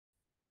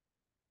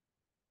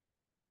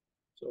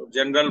So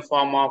general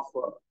form of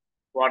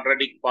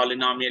quadratic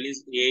polynomial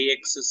is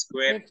ax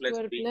square X plus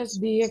square b. plus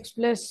bx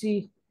plus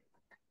c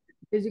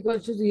is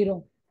equals to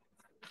 0.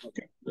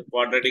 Okay, the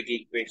quadratic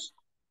equation.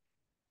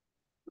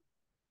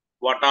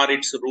 What are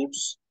its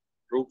roots?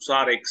 Roots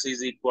are x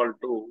is equal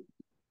to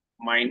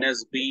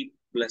minus b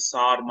plus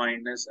r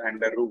minus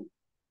under root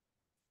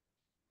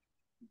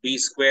b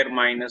square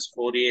minus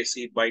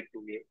 4ac by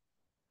 2a.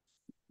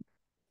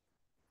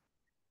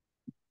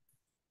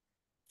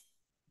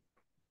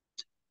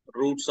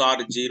 Roots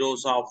are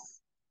zeros of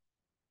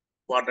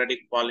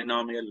quadratic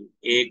polynomial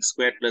ax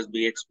square plus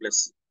bx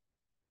plus c.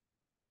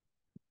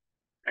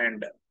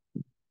 And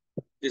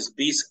this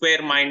b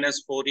square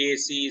minus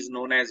 4ac is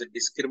known as a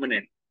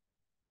discriminant.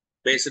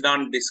 Based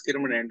on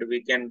discriminant,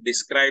 we can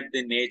describe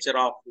the nature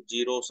of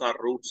zeros or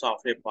roots of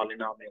a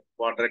polynomial,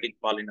 quadratic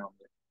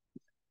polynomial.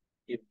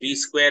 If b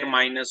square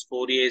minus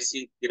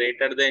 4ac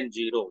greater than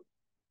 0,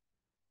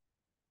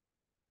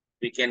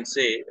 we can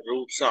say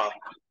roots are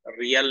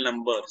real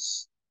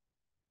numbers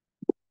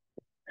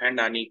and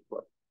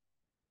unequal.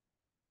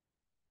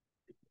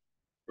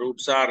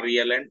 Roots are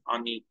real and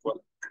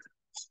unequal.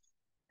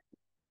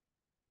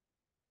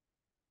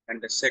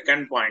 And the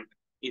second point,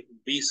 if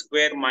b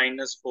square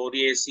minus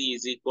 4ac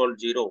is equal to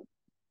 0,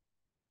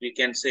 we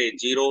can say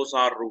zeros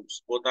are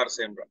roots, both are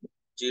same.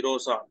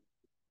 Zeros are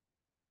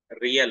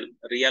real.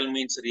 Real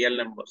means real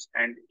numbers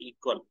and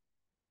equal.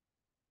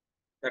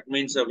 That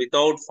means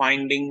without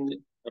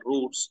finding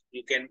roots,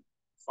 you can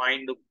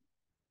find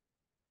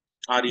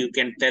or you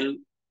can tell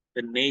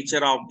the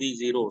nature of the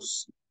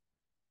zeros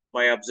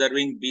by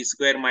observing b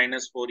square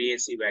minus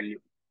 4ac value.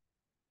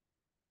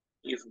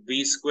 If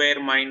b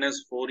square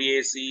minus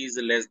 4ac is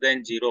less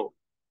than 0,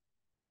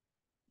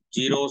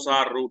 zeros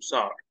or roots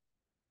are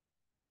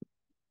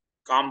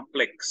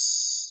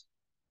complex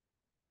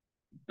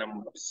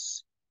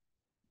numbers.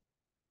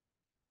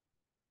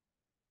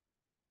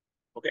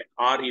 Okay,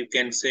 or you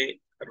can say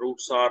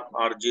roots are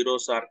or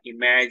zeros are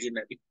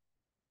imaginary,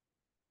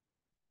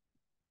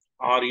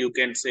 or you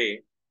can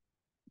say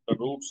the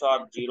roots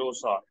or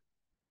zeros are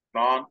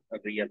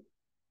non-real.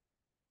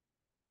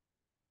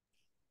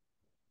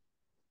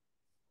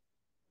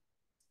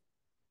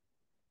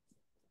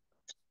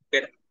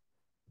 Okay.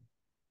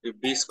 If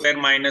b square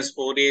minus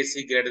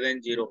 4ac greater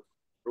than 0,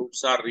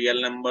 roots are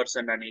real numbers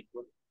and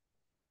unequal.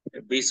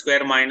 If b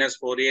square minus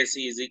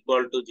 4ac is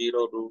equal to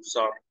 0, roots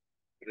are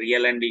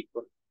real and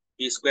equal.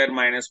 B square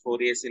minus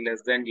 4ac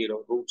less than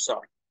 0, roots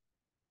are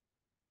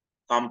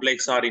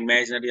complex or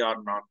imaginary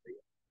or not real.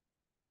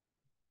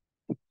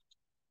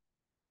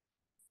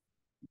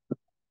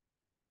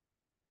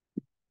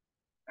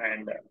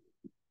 And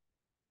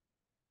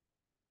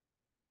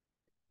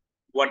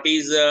what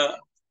is the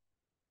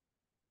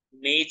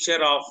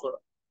nature of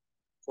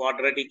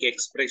quadratic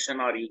expression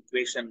or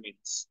equation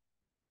means?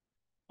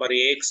 For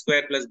ax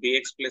square plus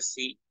bx plus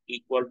c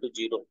equal to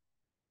 0.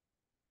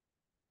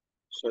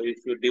 So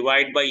if you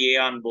divide by a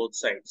on both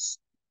sides,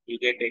 you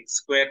get x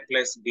square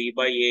plus b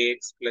by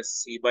ax plus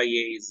c by a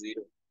is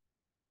 0.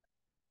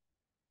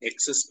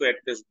 X square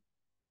plus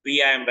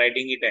b, I am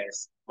writing it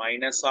as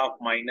minus of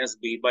minus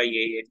b by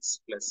ax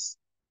plus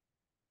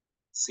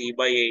c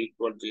by a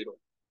equal 0.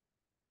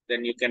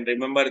 Then you can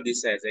remember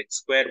this as x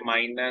square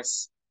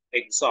minus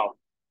x of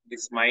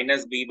this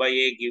minus b by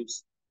a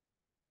gives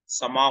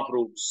sum of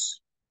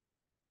roots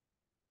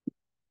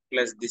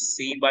plus this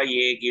c by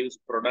a gives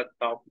product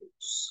of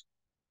roots.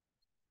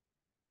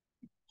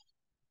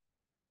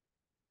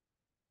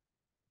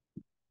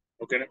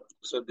 Okay,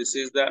 so this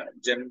is the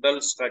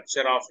general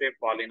structure of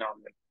a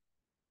polynomial.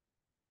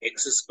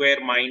 X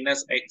square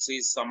minus x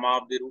is sum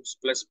of the roots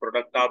plus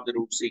product of the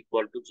roots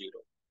equal to 0.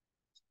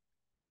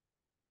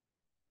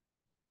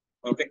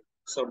 Okay,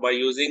 so by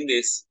using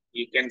this,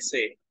 you can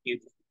say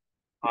if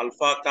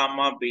alpha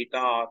comma beta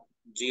are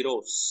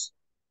zeros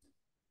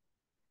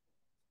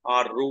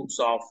are roots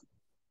of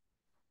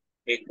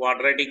a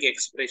quadratic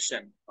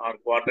expression or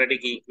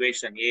quadratic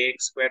equation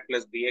ax square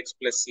plus bx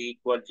plus c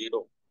equal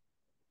 0,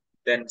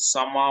 then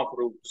sum of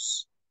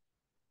roots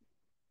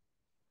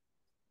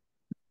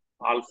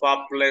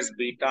alpha plus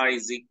beta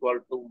is equal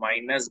to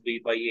minus b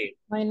by a.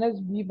 Minus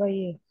b by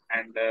a.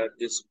 And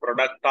this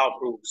product of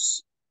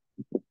roots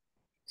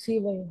C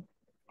by a.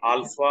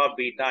 alpha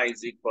beta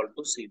is equal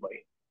to c by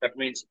a. That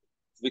means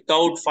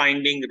without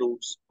finding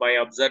roots, by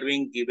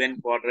observing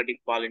given quadratic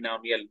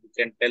polynomial, you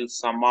can tell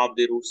sum of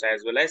the roots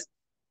as well as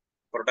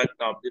product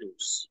of the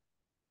roots.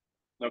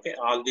 Okay,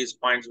 all these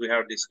points we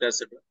have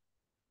discussed.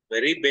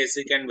 Very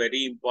basic and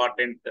very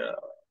important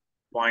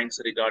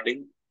points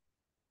regarding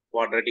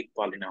quadratic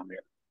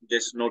polynomial.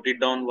 Just note it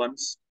down once.